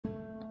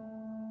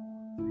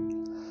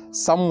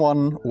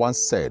Someone once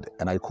said,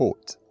 and I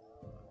quote,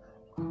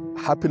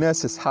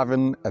 "Happiness is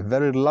having a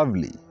very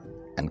lovely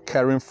and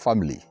caring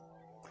family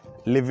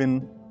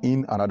living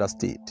in another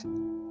state."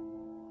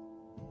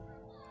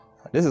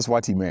 This is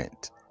what he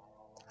meant.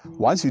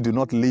 Once you do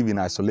not live in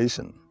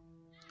isolation,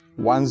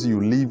 once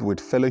you live with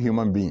fellow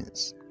human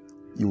beings,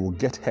 you will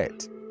get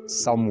hurt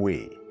some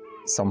way,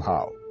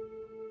 somehow.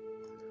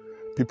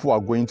 People are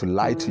going to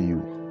lie to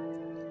you.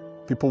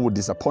 People will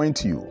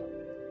disappoint you.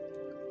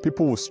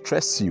 People will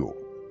stress you.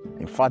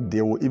 In fact,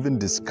 they will even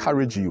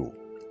discourage you.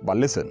 But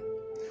listen,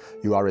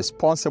 you are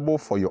responsible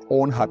for your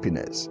own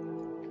happiness.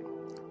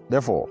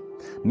 Therefore,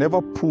 never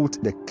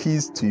put the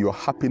keys to your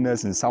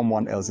happiness in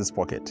someone else's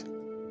pocket.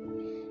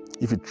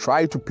 If you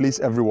try to please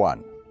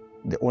everyone,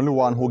 the only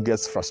one who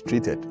gets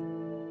frustrated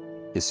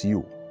is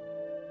you.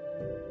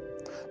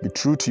 Be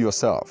true to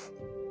yourself.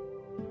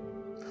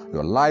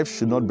 Your life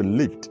should not be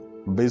lived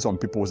based on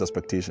people's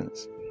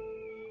expectations.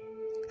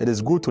 It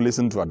is good to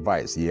listen to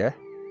advice, yeah?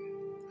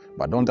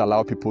 But don't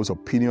allow people's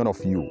opinion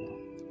of you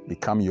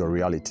become your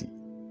reality.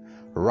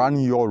 Run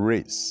your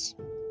race,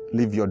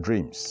 live your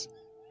dreams,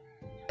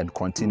 and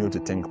continue to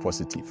think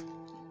positive.